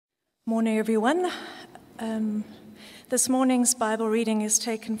Morning, everyone. This morning's Bible reading is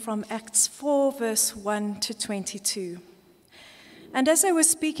taken from Acts 4, verse 1 to 22. And as they were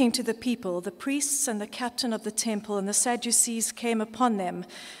speaking to the people, the priests and the captain of the temple and the Sadducees came upon them,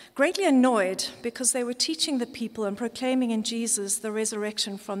 greatly annoyed because they were teaching the people and proclaiming in Jesus the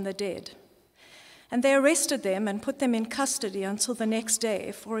resurrection from the dead. And they arrested them and put them in custody until the next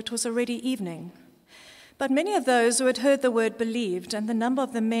day, for it was already evening. But many of those who had heard the word believed, and the number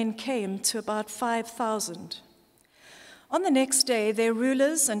of the men came to about 5,000. On the next day, their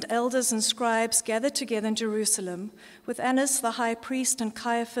rulers and elders and scribes gathered together in Jerusalem with Annas the high priest and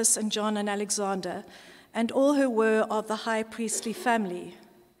Caiaphas and John and Alexander, and all who were of the high priestly family.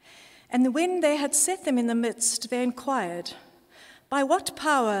 And when they had set them in the midst, they inquired, "By what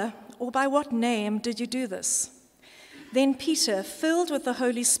power or by what name did you do this?" Then Peter, filled with the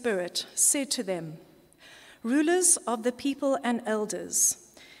Holy Spirit, said to them, "Rulers of the people and elders,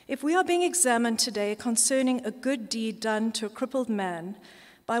 if we are being examined today concerning a good deed done to a crippled man,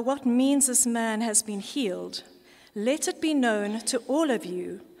 by what means this man has been healed, let it be known to all of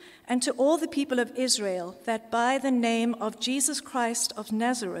you and to all the people of Israel that by the name of Jesus Christ of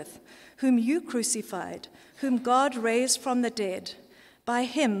Nazareth, whom you crucified, whom God raised from the dead, by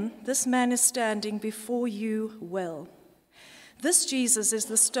him this man is standing before you well. This Jesus is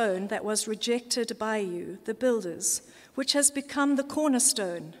the stone that was rejected by you, the builders, which has become the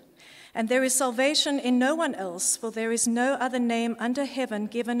cornerstone. And there is salvation in no one else, for there is no other name under heaven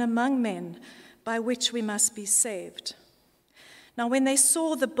given among men by which we must be saved." Now when they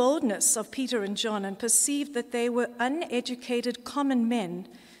saw the boldness of Peter and John and perceived that they were uneducated common men,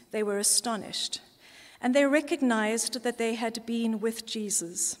 they were astonished. And they recognized that they had been with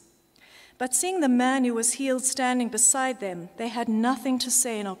Jesus. But seeing the man who was healed standing beside them, they had nothing to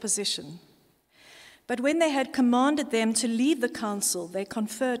say in opposition. But when they had commanded them to leave the council, they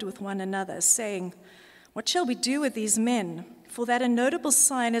conferred with one another, saying, "What shall we do with these men? For that a notable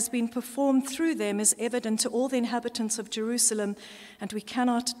sign has been performed through them is evident to all the inhabitants of Jerusalem, and we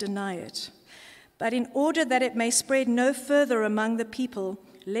cannot deny it. But in order that it may spread no further among the people,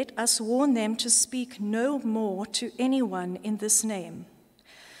 let us warn them to speak no more to anyone in this name."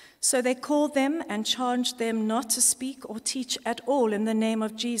 So they called them and charged them not to speak or teach at all in the name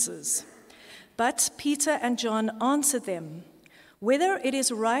of Jesus. But Peter and John answered them, "Whether it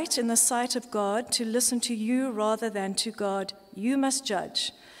is right in the sight of God to listen to you rather than to God, you must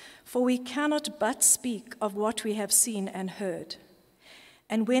judge, for we cannot but speak of what we have seen and heard."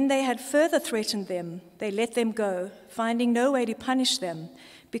 And when they had further threatened them, they let them go, finding no way to punish them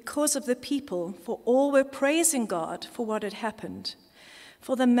because of the people, for all were praising God for what had happened.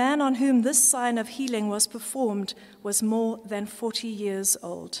 For the man on whom this sign of healing was performed was more than 40 years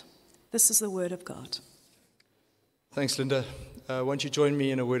old. This is the word of God. Thanks, Linda. Won't you join me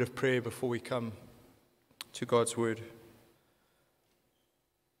in a word of prayer before we come to God's word?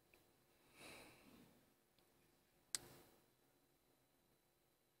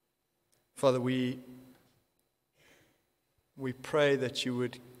 Father, we pray that you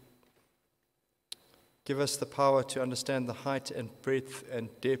would give us the power to understand the height and breadth and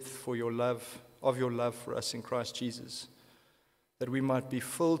depth for your love for us in Christ Jesus, that we might be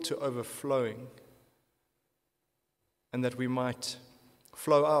filled to overflowing and that we might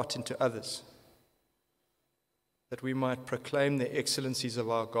flow out into others, that we might proclaim the excellencies of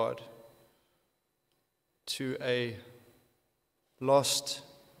our God to a lost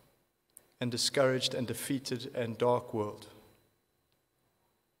and discouraged and defeated and dark world.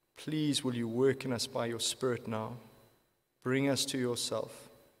 Please, will you work in us by your Spirit now? Bring us to yourself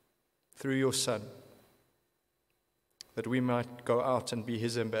through your Son, that we might go out and be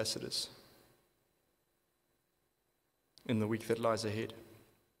his ambassadors in the week that lies ahead.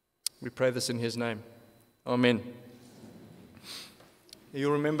 We pray this in his name. Amen.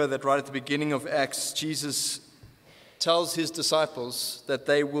 You'll remember that right at the beginning of Acts, Jesus tells his disciples that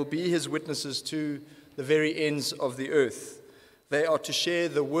they will be his witnesses to the very ends of the earth. They are to share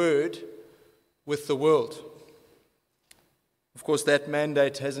the word with the world. Of course, that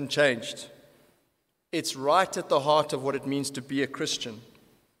mandate hasn't changed. It's right at the heart of what it means to be a Christian.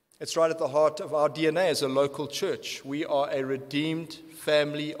 It's right at the heart of our DNA as a local church. We are a redeemed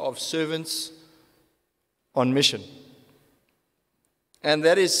family of servants on mission. And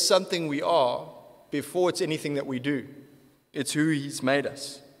that is something we are before it's anything that we do. It's who he's made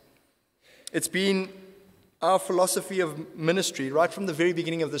us. It's been our philosophy of ministry right from the very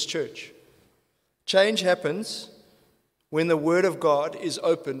beginning of this church. Change happens when the Word of God is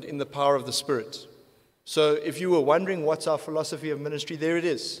opened in the power of the Spirit. So if you were wondering what's our philosophy of ministry, there it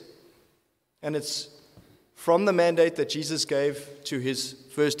is. And it's from the mandate that Jesus gave to his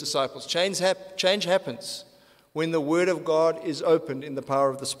first disciples. Change happens when the Word of God is opened in the power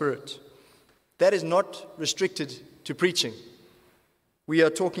of the Spirit. That is not restricted to preaching. We are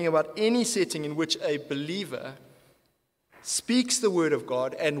talking about any setting in which a believer speaks the Word of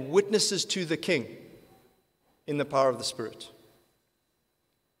God and witnesses to the King in the power of the Spirit.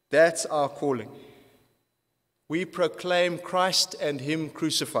 That's our calling. We proclaim Christ and Him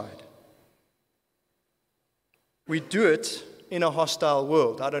crucified. We do it in a hostile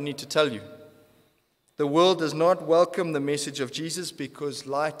world. I don't need to tell you. The world does not welcome the message of Jesus because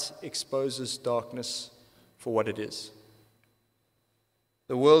light exposes darkness for what it is.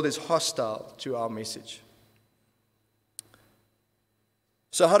 The world is hostile to our message.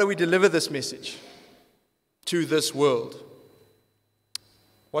 So how do we deliver this message to this world?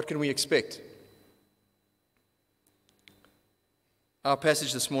 What can we expect? Our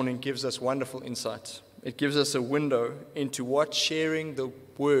passage this morning gives us wonderful insight. It gives us a window into what sharing the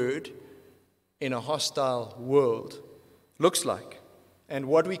word in a hostile world looks like and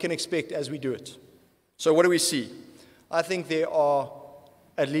what we can expect as we do it. So what do we see? I think there are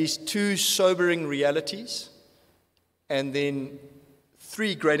at least two sobering realities and then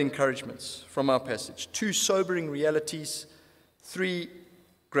three great encouragements from our passage. Two sobering realities, three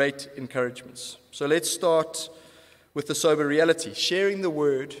great encouragements. So let's start with the sober reality. Sharing the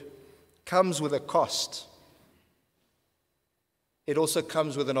word comes with a cost. It also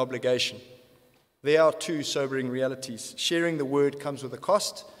comes with an obligation. There are two sobering realities. Sharing the word comes with a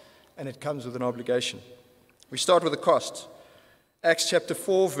cost, and it comes with an obligation. We start with the cost. Acts chapter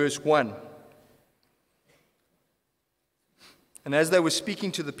 4, verse 1. And as they were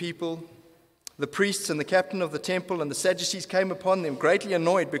speaking to the people, the priests and the captain of the temple and the Sadducees came upon them, greatly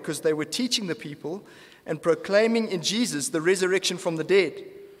annoyed because they were teaching the people and proclaiming in Jesus the resurrection from the dead.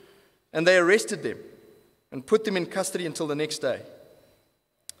 And they arrested them and put them in custody until the next day,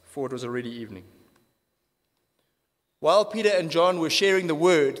 for it was already evening. While Peter and John were sharing the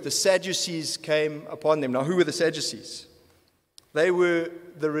word, the Sadducees came upon them. Now, who were the Sadducees? They were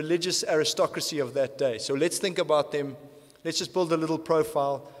the religious aristocracy of that day. So let's think about them. Let's just build a little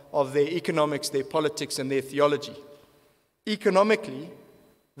profile of their economics, their politics, and their theology. Economically,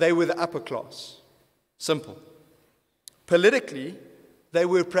 they were the upper class. Simple. Politically, they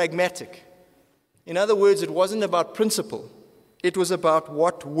were pragmatic. In other words, it wasn't about principle. It was about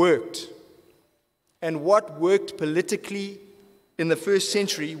what worked. And what worked politically in the first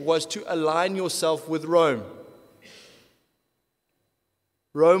century was to align yourself with Rome.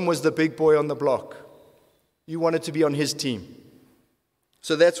 Rome was the big boy on the block. You wanted to be on his team.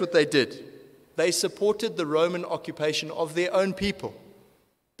 So that's what they did. They supported the Roman occupation of their own people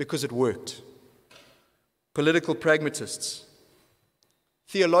because it worked. Political pragmatists.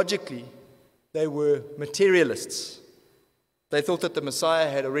 Theologically, they were materialists. They thought that the Messiah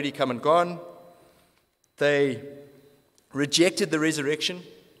had already come and gone. They rejected the resurrection.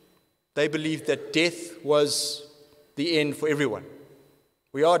 They believed that death was the end for everyone.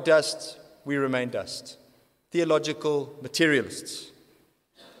 We are dust, we remain dust. Theological materialists.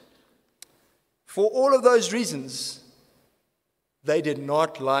 For all of those reasons, they did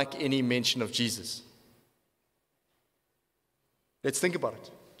not like any mention of Jesus. Let's think about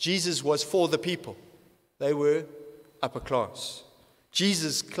it. Jesus was for the people. They were upper class.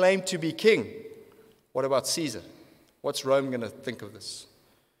 Jesus claimed to be king. What about Caesar? What's Rome going to think of this?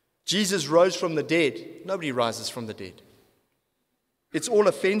 Jesus rose from the dead. Nobody rises from the dead. It's all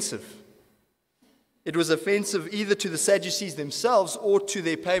offensive. It was offensive either to the Sadducees themselves or to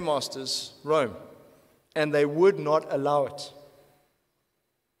their paymasters, Rome. And they would not allow it.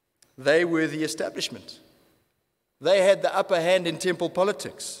 They were the establishment. They had the upper hand in temple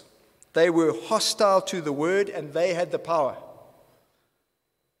politics. They were hostile to the word and they had the power.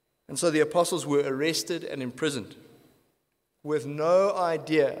 And so the apostles were arrested and imprisoned with no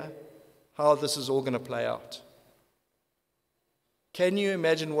idea how this is all going to play out. Can you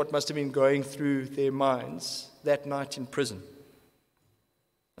imagine what must have been going through their minds that night in prison?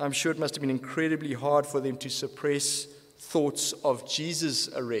 I'm sure it must have been incredibly hard for them to suppress thoughts of Jesus'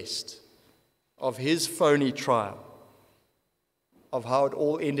 arrest, of his phony trial, of how it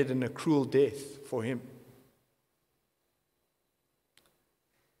all ended in a cruel death for him.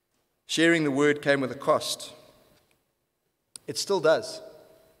 Sharing the word came with a cost. It still does.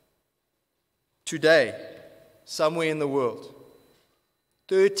 Today, somewhere in the world,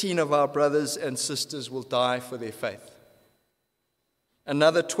 13 of our brothers and sisters will die for their faith.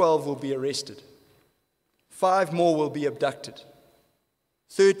 Another 12 will be arrested. 5 more will be abducted.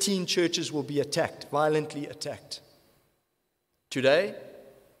 13 churches will be attacked, violently attacked. Today,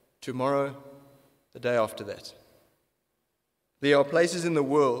 tomorrow, the day after that. There are places in the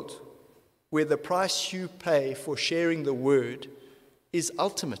world where the price you pay for sharing the word is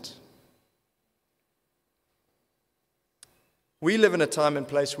ultimate. We live in a time and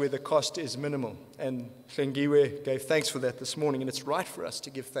place where the cost is minimal, and Hlengiwe gave thanks for that this morning, and it's right for us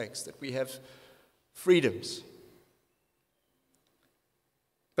to give thanks that we have freedoms.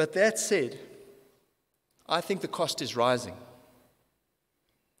 But that said, I think the cost is rising.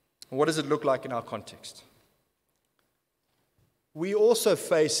 What does it look like in our context? We also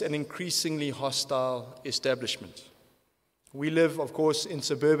face an increasingly hostile establishment. We live, of course, in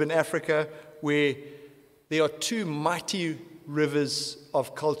suburban Africa, where there are two mighty rivers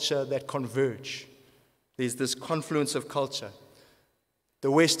of culture that converge. There's this confluence of culture,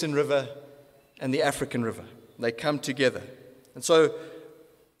 the Western River and the African River. They come together. And so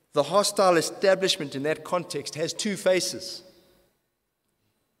the hostile establishment in that context has two faces.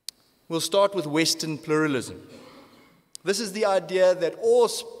 We'll start with Western pluralism. This is the idea that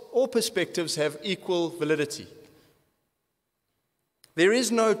all perspectives have equal validity. There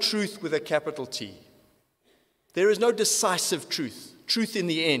is no truth with a capital T. There is no decisive truth, truth in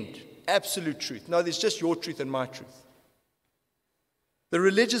the end, absolute truth. No, there's just your truth and my truth. The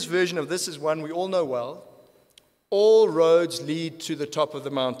religious version of this is one we all know well. All roads lead to the top of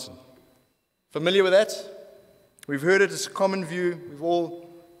the mountain. Familiar with that? We've heard it as a common view. We've all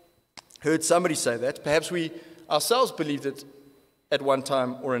heard somebody say that. Perhaps we ourselves believed it at one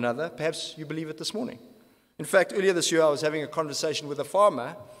time or another. Perhaps you believe it this morning. In fact, earlier this year I was having a conversation with a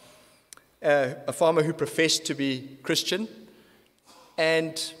farmer who professed to be Christian,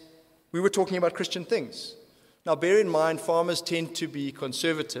 and we were talking about Christian things. Now, bear in mind, farmers tend to be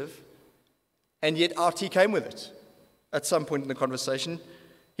conservative, and yet out he came with it. At some point in the conversation,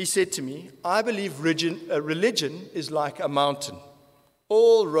 he said to me, I believe religion is like a mountain.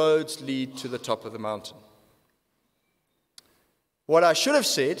 All roads lead to the top of the mountain. What I should have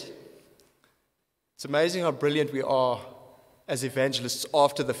said, it's amazing how brilliant we are as evangelists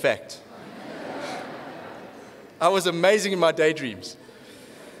after the fact. I was amazing in my daydreams.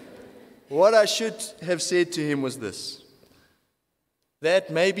 What I should have said to him was this: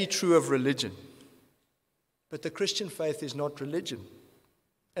 that may be true of religion, but the Christian faith is not religion.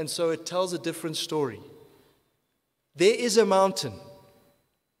 And so it tells a different story. There is a mountain,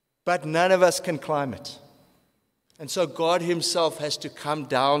 but none of us can climb it. And so God himself has to come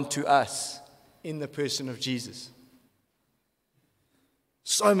down to us in the person of Jesus.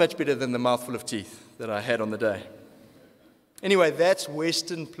 So much better than the mouthful of teeth that I had on the day. Anyway, that's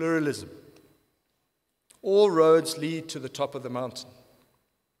Western pluralism. All roads lead to the top of the mountain.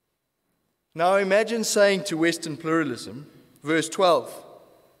 Now imagine saying to Western pluralism, verse 12,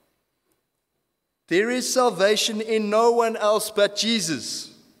 there is salvation in no one else but Jesus.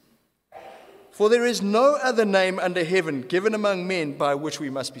 For there is no other name under heaven given among men by which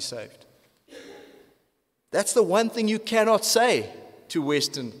we must be saved. That's the one thing you cannot say to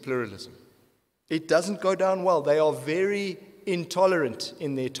Western pluralism. It doesn't go down well. They are very intolerant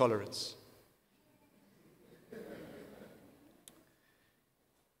in their tolerance.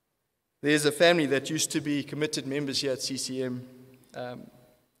 There's a family that used to be committed members here at CCM.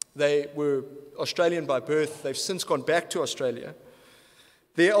 They were Australian by birth. They've since gone back to Australia.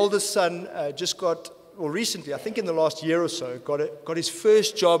 Their oldest son recently, I think in the last year or so, got his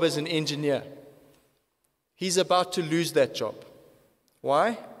first job as an engineer. He's about to lose that job.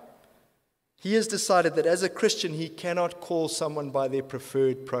 Why? He has decided that as a Christian, he cannot call someone by their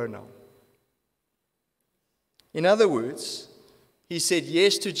preferred pronoun. In other words, he said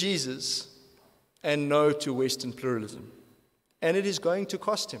yes to Jesus and no to Western pluralism. And it is going to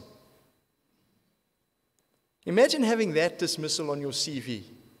cost him. Imagine having that dismissal on your CV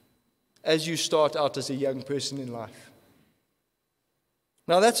as you start out as a young person in life.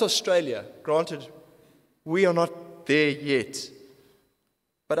 Now that's Australia. Granted, we are not there yet.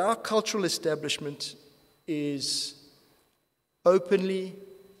 But our cultural establishment is openly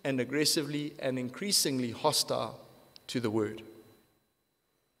and aggressively and increasingly hostile to the word.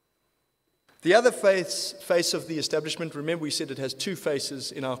 The other face of the establishment, remember we said it has two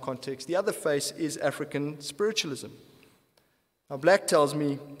faces in our context. The other face is African spiritualism. Now Black tells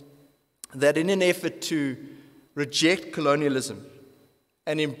me that in an effort to reject colonialism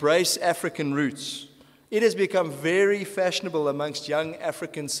and embrace African roots, it has become very fashionable amongst young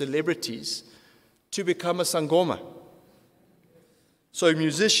African celebrities to become a sangoma. So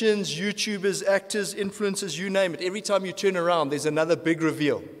musicians, YouTubers, actors, influencers, you name it, every time you turn around, there's another big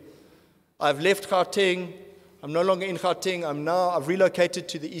reveal. I've left Gauteng, I'm no longer in Gauteng, I've relocated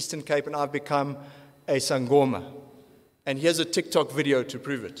to the Eastern Cape and I've become a sangoma. And here's a TikTok video to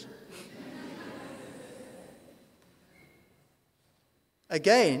prove it.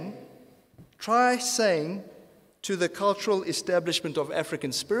 Again, try saying to the cultural establishment of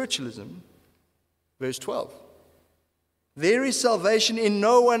African spiritualism, verse 12, there is salvation in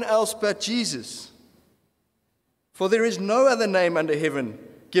no one else but Jesus, for there is no other name under heaven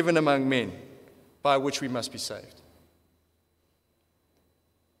given among men by which we must be saved.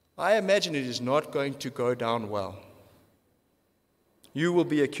 I imagine it is not going to go down well. You will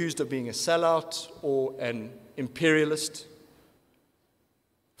be accused of being a sellout or an imperialist.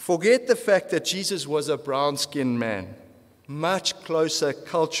 Forget the fact that Jesus was a brown-skinned man, much closer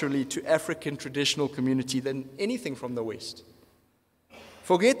culturally to African traditional community than anything from the West.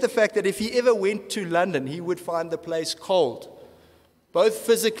 Forget the fact that if he ever went to London, he would find the place cold, both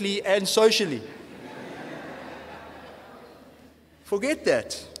physically and socially. Forget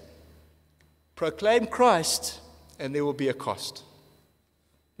that. Proclaim Christ, and there will be a cost.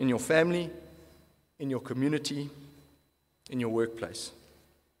 In your family, in your community, in your workplace.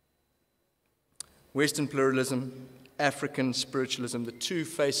 Western pluralism, African spiritualism, the two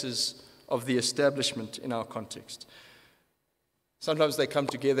faces of the establishment in our context. Sometimes they come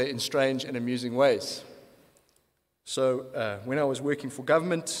together in strange and amusing ways. So when I was working for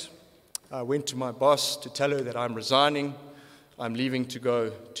government, I went to my boss to tell her that I'm resigning, I'm leaving to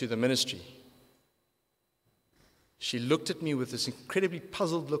go to the ministry. She looked at me with this incredibly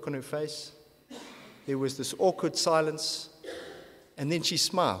puzzled look on her face. There was this awkward silence, and then she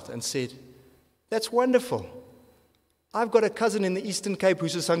smiled and said, "That's wonderful. I've got a cousin in the Eastern Cape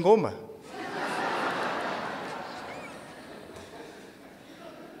who's a Sangoma."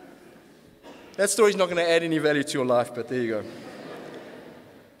 That story's not going to add any value to your life, but there you go.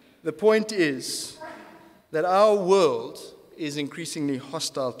 The point is that our world is increasingly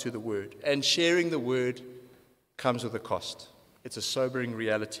hostile to the word, and sharing the word comes with a cost. It's a sobering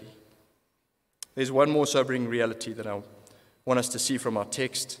reality. There's one more sobering reality that I want us to see from our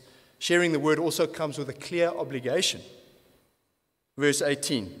text. Sharing the word also comes with a clear obligation. Verse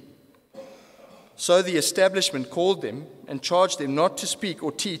 18. So the establishment called them and charged them not to speak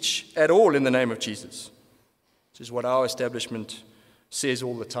or teach at all in the name of Jesus. This is what our establishment says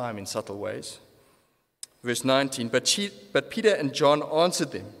all the time in subtle ways. Verse 19. But Peter and John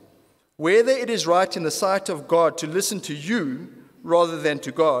answered them, whether it is right in the sight of God to listen to you rather than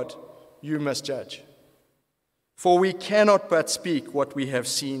to God, you must judge. For we cannot but speak what we have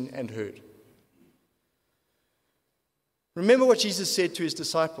seen and heard. Remember what Jesus said to his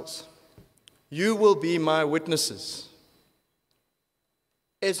disciples. You will be my witnesses.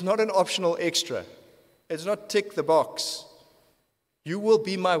 It's not an optional extra. It's not tick the box. You will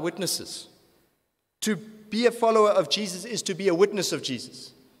be my witnesses. To be a follower of Jesus is to be a witness of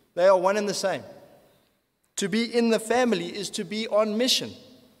Jesus. They are one and the same. To be in the family is to be on mission.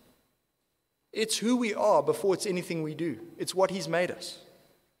 It's who we are before it's anything we do. It's what he's made us.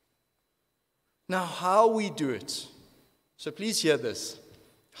 Now, how we do it, so please hear this,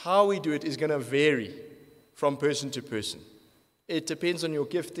 how we do it is going to vary from person to person. It depends on your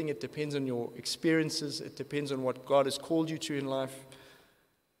gifting, it depends on your experiences, it depends on what God has called you to in life.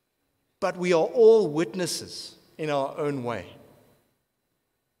 But we are all witnesses in our own way.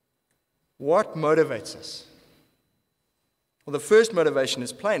 What motivates us? Well, the first motivation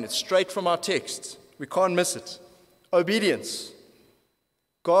is plain. It's straight from our text. We can't miss it. Obedience.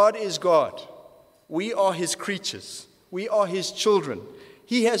 God is God. We are his creatures. We are his children.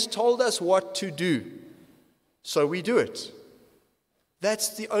 He has told us what to do, so we do it.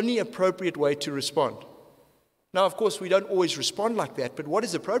 That's the only appropriate way to respond. Now, of course, we don't always respond like that, but what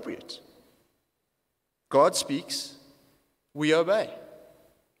is appropriate? God speaks, we obey.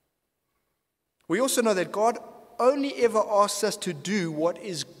 We also know that God only ever asks us to do what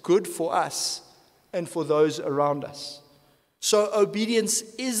is good for us and for those around us. So obedience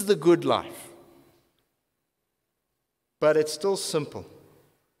is the good life. But it's still simple.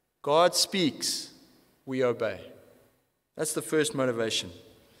 God speaks, we obey. That's the first motivation.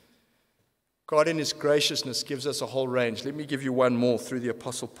 God in his graciousness gives us a whole range. Let me give you one more through the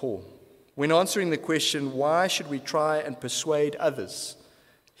Apostle Paul. When answering the question, why should we try and persuade others?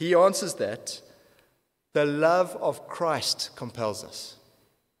 He answers that the love of Christ compels us,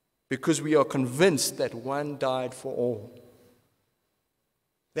 because we are convinced that one died for all.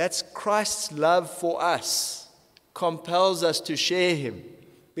 That's Christ's love for us, compels us to share him,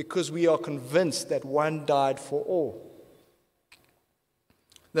 because we are convinced that one died for all.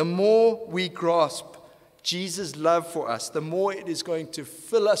 The more we grasp Jesus' love for us, the more it is going to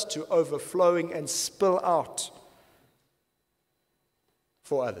fill us to overflowing and spill out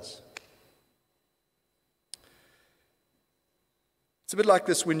for others. It's a bit like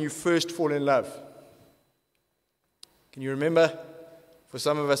this when you first fall in love. Can you remember For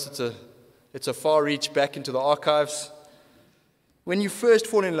some of us, it's a far reach back into the archives. When you first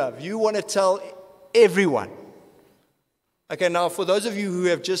fall in love, you want to tell everyone. Okay, now for those of you who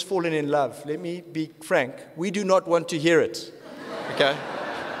have just fallen in love, let me be frank, we do not want to hear it. Okay?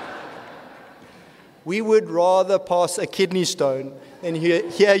 We would rather pass a kidney stone than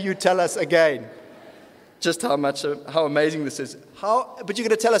hear you tell us again just how amazing this is. But you're going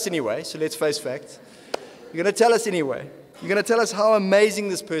to tell us anyway, so let's face facts. You're going to tell us anyway. You're going to tell us how amazing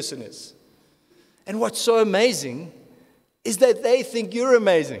this person is. And what's so amazing is that they think you're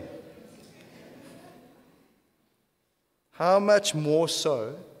amazing. How much more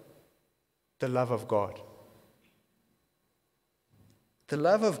so the love of God? The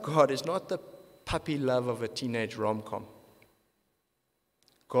love of God is not the puppy love of a teenage rom-com.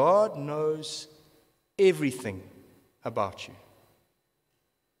 God knows everything about you.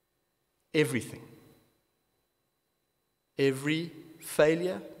 Everything. Every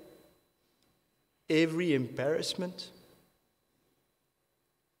failure, every embarrassment,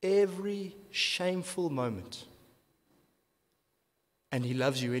 every shameful moment. And He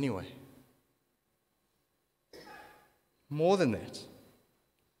loves you anyway. More than that,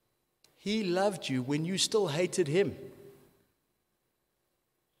 He loved you when you still hated Him.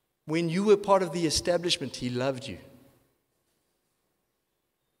 When you were part of the establishment, He loved you.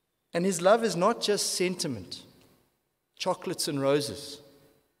 And His love is not just sentiment, chocolates and roses.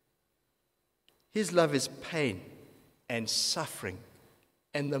 His love is pain and suffering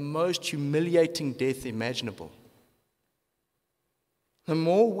and the most humiliating death imaginable. The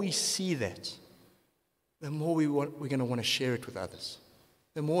more we see that, the more we're going to want to share it with others.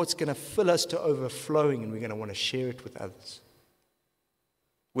 The more it's going to fill us to overflowing, and we're going to want to share it with others,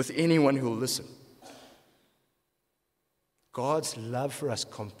 with anyone who will listen. God's love for us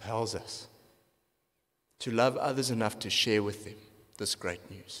compels us to love others enough to share with them this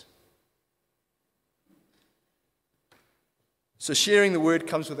great news. So sharing the word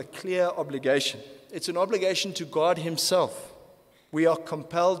comes with a clear obligation. It's an obligation to God Himself. We are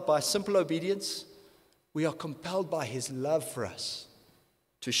compelled by simple obedience. We are compelled by His love for us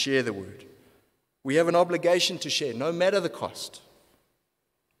to share the word. We have an obligation to share, no matter the cost.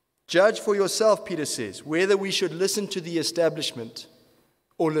 Judge for yourself, Peter says, whether we should listen to the establishment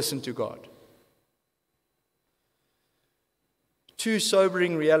or listen to God. Two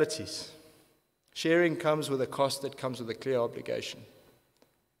sobering realities. Sharing comes with a cost that comes with a clear obligation.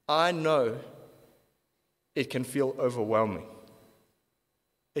 I know it can feel overwhelming.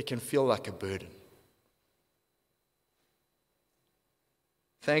 It can feel like a burden.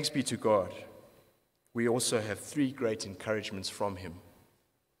 Thanks be to God, we also have three great encouragements from Him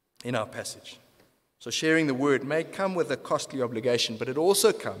in our passage. So sharing the word may come with a costly obligation, but it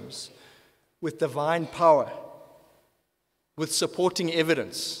also comes with divine power, with supporting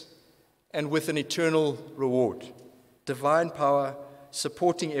evidence, and with an eternal reward. Divine power,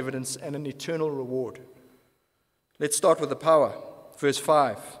 supporting evidence, and an eternal reward. Let's start with the power. Verse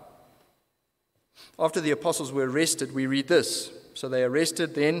 5. After the apostles were arrested, we read this. So they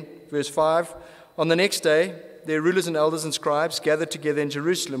arrested, then, verse 5, on the next day, their rulers and elders and scribes gathered together in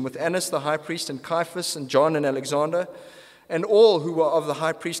Jerusalem with Annas the high priest and Caiaphas and John and Alexander and all who were of the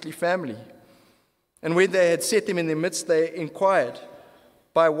high priestly family. And when they had set them in their midst, they inquired,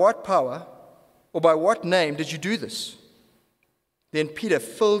 by what power or by what name did you do this? Then Peter,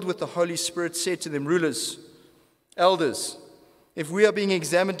 filled with the Holy Spirit, said to them, rulers, elders, if we are being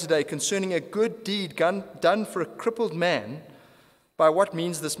examined today concerning a good deed done for a crippled man, by what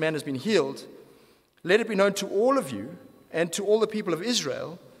means this man has been healed, let it be known to all of you and to all the people of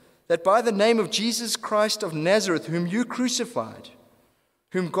Israel that by the name of Jesus Christ of Nazareth, whom you crucified,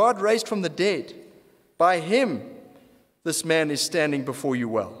 whom God raised from the dead, by Him this man is standing before you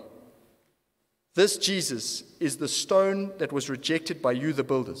well. This Jesus is the stone that was rejected by you, the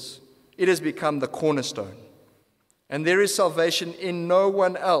builders. It has become the cornerstone. And there is salvation in no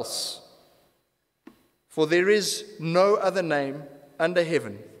one else, for there is no other name under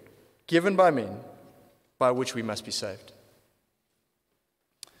heaven given by men by which we must be saved.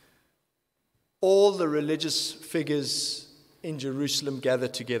 All the religious figures in Jerusalem gather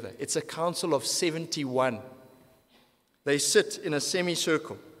together. It's a council of 71. They sit in a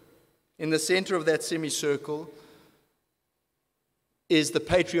semicircle. In the center of that semicircle is the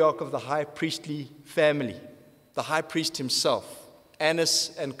patriarch of the high priestly family, the high priest himself,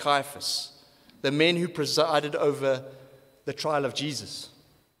 Annas and Caiaphas, the men who presided over the trial of Jesus.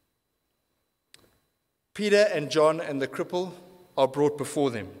 Peter and John and the cripple are brought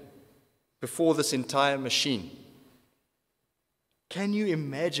before them, before this entire machine. Can you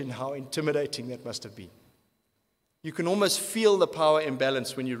imagine how intimidating that must have been? You can almost feel the power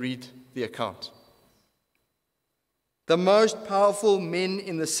imbalance when you read the account. The most powerful men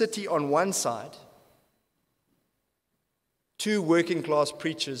in the city on one side, 2 working-class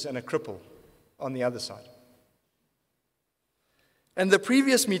preachers and a cripple on the other side. And the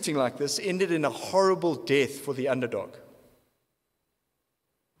previous meeting like this ended in a horrible death for the underdog.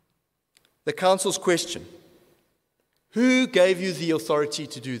 The council's question: who gave you the authority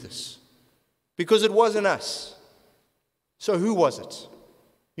to do this? Because it wasn't us. So who was it?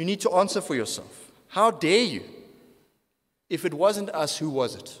 You need to answer for yourself. How dare you? If it wasn't us, who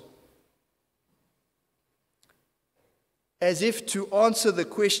was it? As if to answer the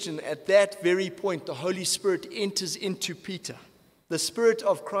question, at that very point, the Holy Spirit enters into Peter. The Spirit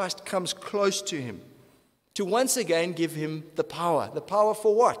of Christ comes close to him to once again give him the power. The power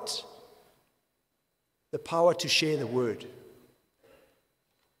for what? The power to share the word.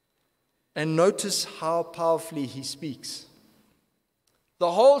 And notice how powerfully he speaks.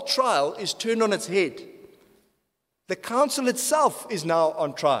 The whole trial is turned on its head. The council itself is now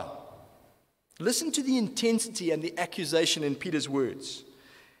on trial. Listen to the intensity and the accusation in Peter's words.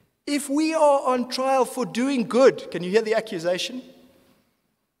 If we are on trial for doing good, can you hear the accusation?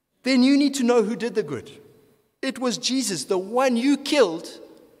 Then you need to know who did the good. It was Jesus, the one you killed,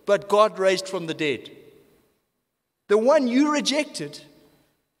 but God raised from the dead. The one you rejected,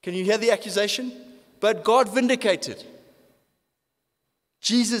 can you hear the accusation? But God vindicated.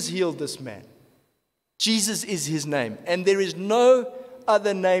 Jesus healed this man. Jesus is his name, and there is no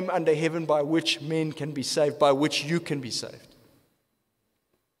other name under heaven by which men can be saved, by which you can be saved.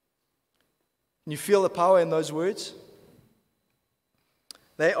 Can you feel the power in those words?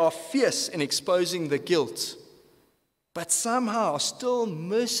 They are fierce in exposing the guilt, but somehow still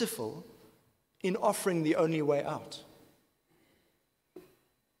merciful in offering the only way out.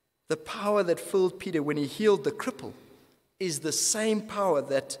 The power that filled Peter when he healed the cripple is the same power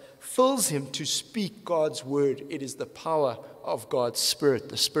that fills him to speak God's word. It is the power of God's Spirit,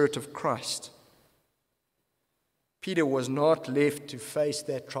 the Spirit of Christ. Peter was not left to face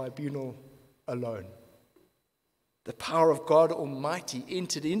that tribunal alone. The power of God Almighty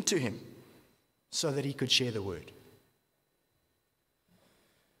entered into him so that he could share the word.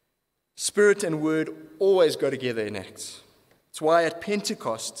 Spirit and word always go together in Acts. It's why at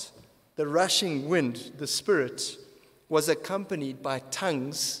Pentecost, the rushing wind, the Spirit, was accompanied by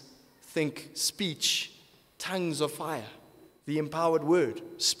tongues, think speech, tongues of fire, the empowered word,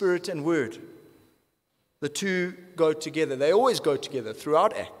 Spirit and word. The two go together. They always go together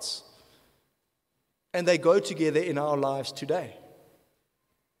throughout Acts. And they go together in our lives today.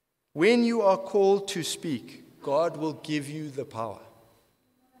 When you are called to speak, God will give you the power.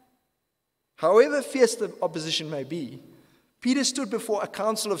 However fierce the opposition may be, Peter stood before a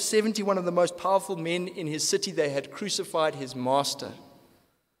council of 71 of the most powerful men in his city. They had crucified his master.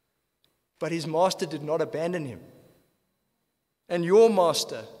 But his master did not abandon him. And your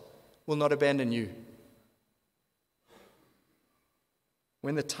master will not abandon you.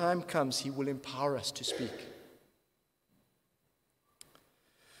 When the time comes, he will empower us to speak.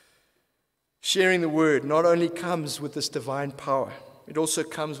 Sharing the word not only comes with this divine power, it also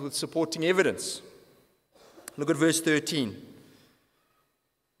comes with supporting evidence. Look at verse 13.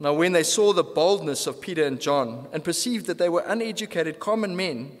 Now, when they saw the boldness of Peter and John and perceived that they were uneducated common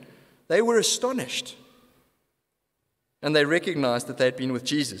men, they were astonished. And they recognized that they had been with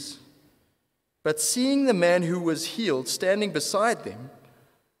Jesus. But seeing the man who was healed standing beside them,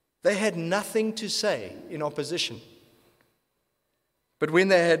 they had nothing to say in opposition. But when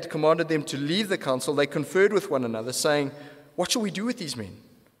they had commanded them to leave the council, they conferred with one another, saying, "What shall we do with these men?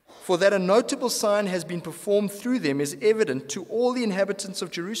 For that a notable sign has been performed through them is evident to all the inhabitants of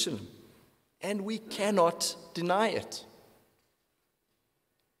Jerusalem, and we cannot deny it."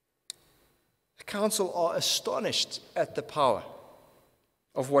 The council are astonished at the power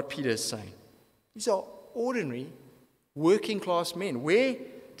of what Peter is saying. These are ordinary, working-class men. Where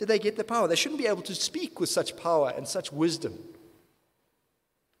did they get the power? They shouldn't be able to speak with such power and such wisdom.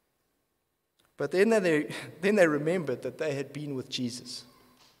 But then they remembered that they had been with Jesus.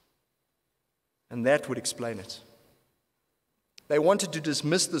 And that would explain it. They wanted to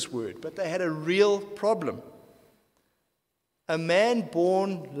dismiss this word, but they had a real problem. A man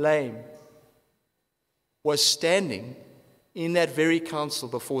born lame was standing in that very council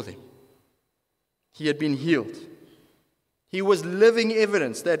before them. He had been healed. He was living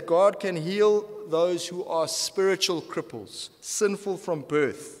evidence that God can heal those who are spiritual cripples, sinful from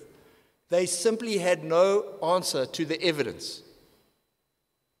birth. They simply had no answer to the evidence.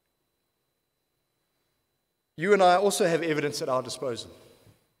 You and I also have evidence at our disposal.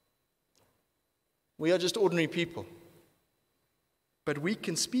 We are just ordinary people. But we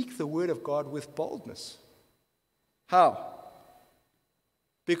can speak the word of God with boldness. How?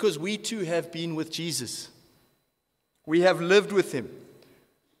 Because we too have been with Jesus. We have lived with him.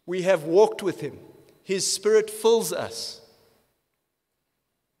 We have walked with him. His Spirit fills us.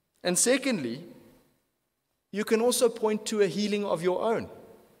 And secondly, you can also point to a healing of your own.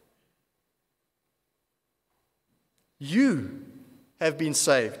 You have been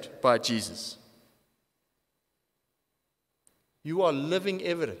saved by Jesus. You are living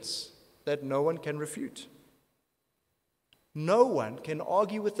evidence that no one can refute. No one can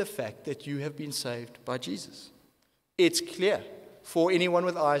argue with the fact that you have been saved by Jesus. It's clear for anyone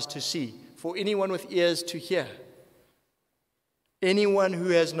with eyes to see, for anyone with ears to hear. Anyone who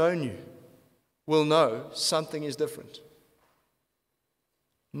has known you will know something is different.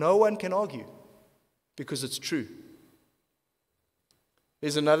 No one can argue because it's true.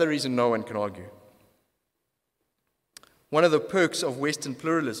 There's another reason no one can argue. One of the perks of Western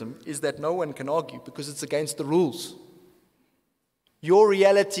pluralism is that no one can argue because it's against the rules. Your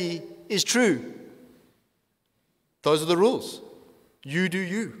reality is true. Those are the rules. You do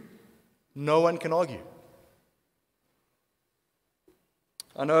you. No one can argue.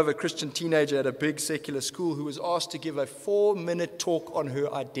 I know of a Christian teenager at a big secular school who was asked to give a 4-minute talk on her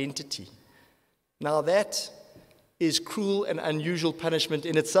identity. Now that is cruel and unusual punishment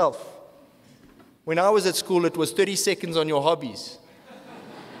in itself. When I was at school, it was 30 seconds on your hobbies.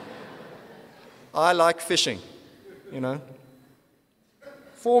 I like fishing,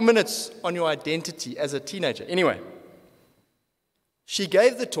 4 minutes on your identity as a teenager. Anyway, she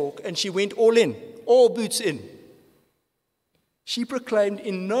gave the talk and she went all in, all boots in. She proclaimed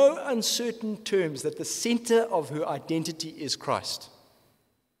in no uncertain terms that the center of her identity is Christ.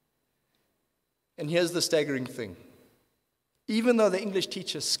 And here's the staggering thing. Even though the English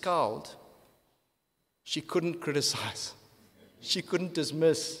teacher scowled, she couldn't criticize. She couldn't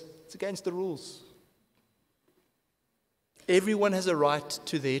dismiss. It's against the rules. Everyone has a right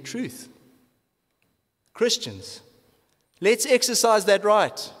to their truth. Christians, let's exercise that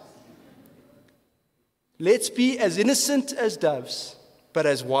right. Let's be as innocent as doves, but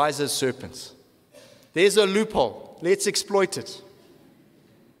as wise as serpents. There's a loophole. Let's exploit it.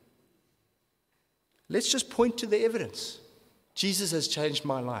 Let's just point to the evidence. Jesus has changed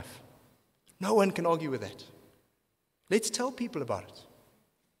my life. No one can argue with that. Let's tell people about it.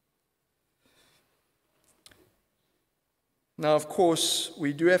 Now, of course,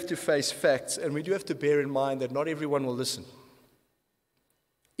 we do have to face facts, and we do have to bear in mind that not everyone will listen.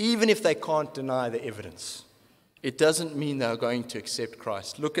 Even if they can't deny the evidence, it doesn't mean they are going to accept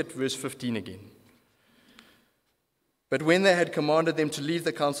Christ. Look at verse 15 again. But when they had commanded them to leave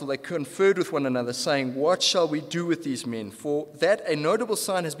the council, they conferred with one another, saying, "What shall we do with these men? For that a notable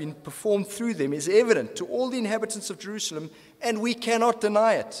sign has been performed through them is evident to all the inhabitants of Jerusalem, and we cannot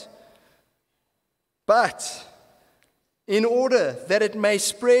deny it. But in order that it may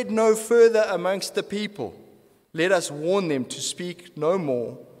spread no further amongst the people, let us warn them to speak no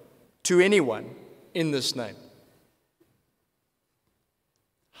more to anyone in this name."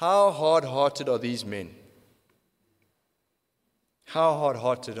 How hard-hearted are these men? How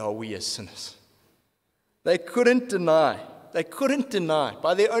hard-hearted are we as sinners? They couldn't deny,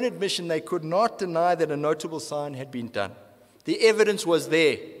 by their own admission, they could not deny that a notable sign had been done. The evidence was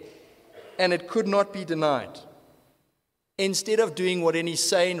there, and it could not be denied. Instead of doing what any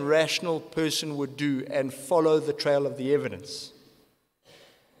sane, rational person would do and follow the trail of the evidence,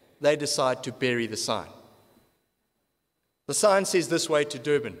 they decide to bury the sign. The sign says this way to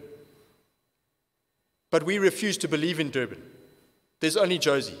Durban, but we refuse to believe in Durban. There's only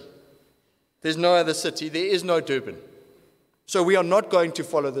Josie. There's no other city. There is no Durban. So we are not going to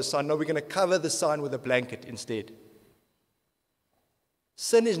follow the sign. No, we're going to cover the sign with a blanket instead.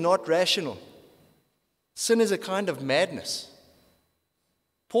 Sin is not rational. Sin is a kind of madness.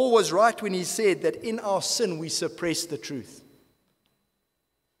 Paul was right when he said that in our sin we suppress the truth.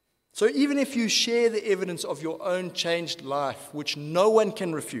 So even if you share the evidence of your own changed life, which no one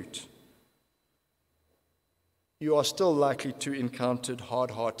can refute, you are still likely to encounter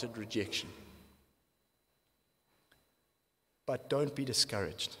hard-hearted rejection. But don't be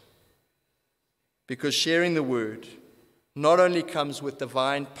discouraged, because sharing the word not only comes with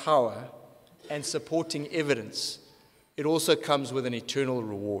divine power and supporting evidence, it also comes with an eternal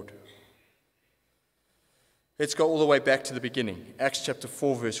reward. Let's go all the way back to the beginning, Acts chapter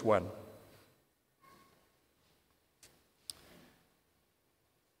 4, verse 1.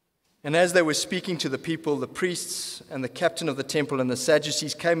 And as they were speaking to the people, the priests and the captain of the temple and the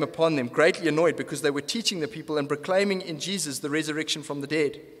Sadducees came upon them, greatly annoyed because they were teaching the people and proclaiming in Jesus the resurrection from the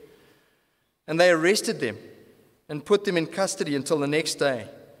dead. And they arrested them and put them in custody until the next day,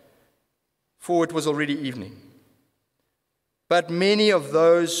 for it was already evening. But many of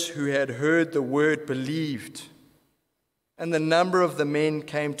those who had heard the word believed, and the number of the men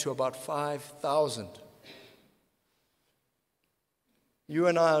came to about 5,000. You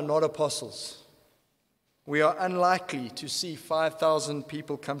and I are not apostles. We are unlikely to see 5,000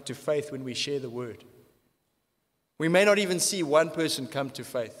 people come to faith when we share the word. We may not even see one person come to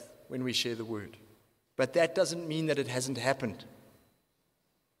faith when we share the word. But that doesn't mean that it hasn't happened.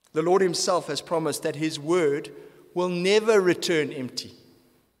 The Lord himself has promised that his word will never return empty.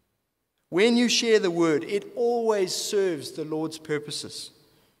 When you share the word, it always serves the Lord's purposes,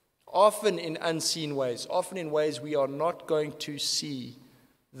 often in unseen ways, often in ways we are not going to see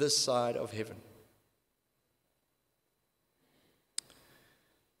this side of heaven.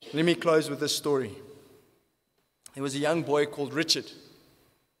 Let me close with this story. There was a young boy called Richard.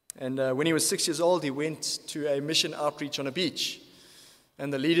 And when he was 6 years old, he went to a mission outreach on a beach.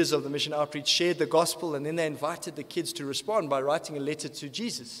 And the leaders of the mission outreach shared the gospel, and then they invited the kids to respond by writing a letter to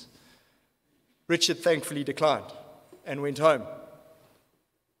Jesus. Richard thankfully declined and went home.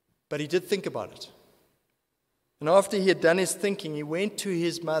 But he did think about it. And after he had done his thinking, he went to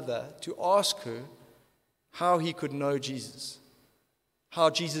his mother to ask her how he could know Jesus, how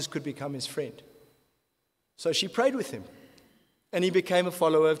Jesus could become his friend. So she prayed with him, and he became a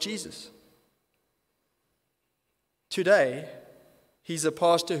follower of Jesus. Today, he's a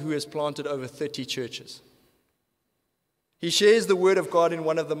pastor who has planted over 30 churches. He shares the word of God in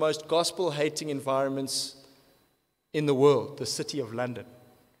one of the most gospel-hating environments in the world, the city of London.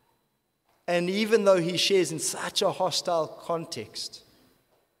 And even though he shares in such a hostile context,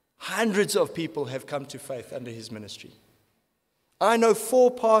 hundreds of people have come to faith under his ministry. I know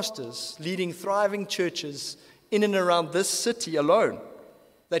 4 pastors leading thriving churches in and around this city alone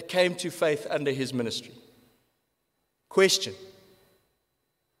that came to faith under his ministry. Question: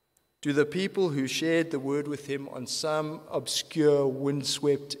 do the people who shared the word with him on some obscure,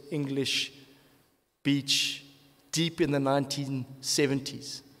 windswept English beach deep in the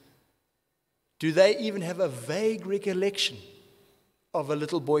 1970s, do they even have a vague recollection of a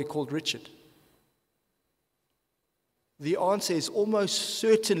little boy called Richard? The answer is almost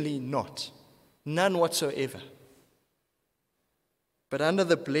certainly not. None whatsoever. But under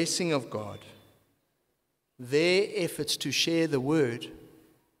the blessing of God, their efforts to share the word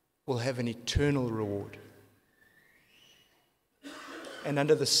will have an eternal reward. And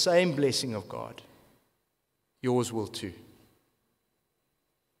under the same blessing of God, yours will too.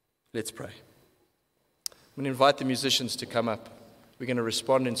 Let's pray. I'm going to invite the musicians to come up. We're going to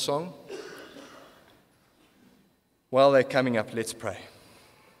respond in song. While they're coming up, let's pray.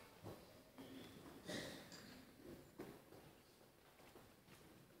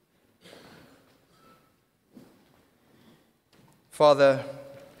 Father,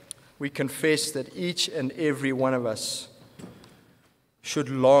 we confess that each and every one of us should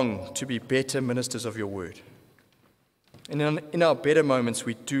long to be better ministers of your word. And in our better moments,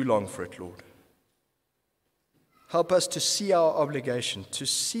 we do long for it, Lord. Help us to see our obligation, to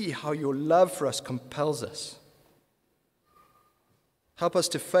see how your love for us compels us. Help us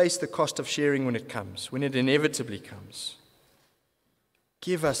to face the cost of sharing when it comes, when it inevitably comes.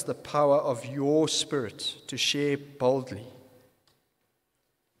 Give us the power of your Spirit to share boldly.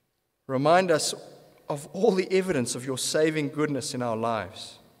 Remind us of all the evidence of your saving goodness in our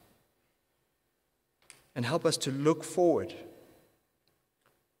lives. And help us to look forward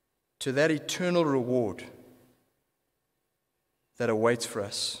to that eternal reward that awaits for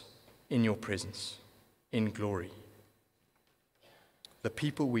us in your presence, in glory. The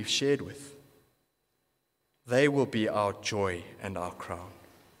people we've shared with, they will be our joy and our crown.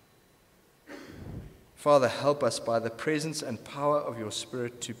 Father, help us by the presence and power of your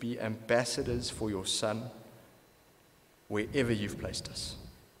Spirit to be ambassadors for your Son wherever you've placed us.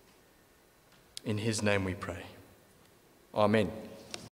 In his name we pray. Amen.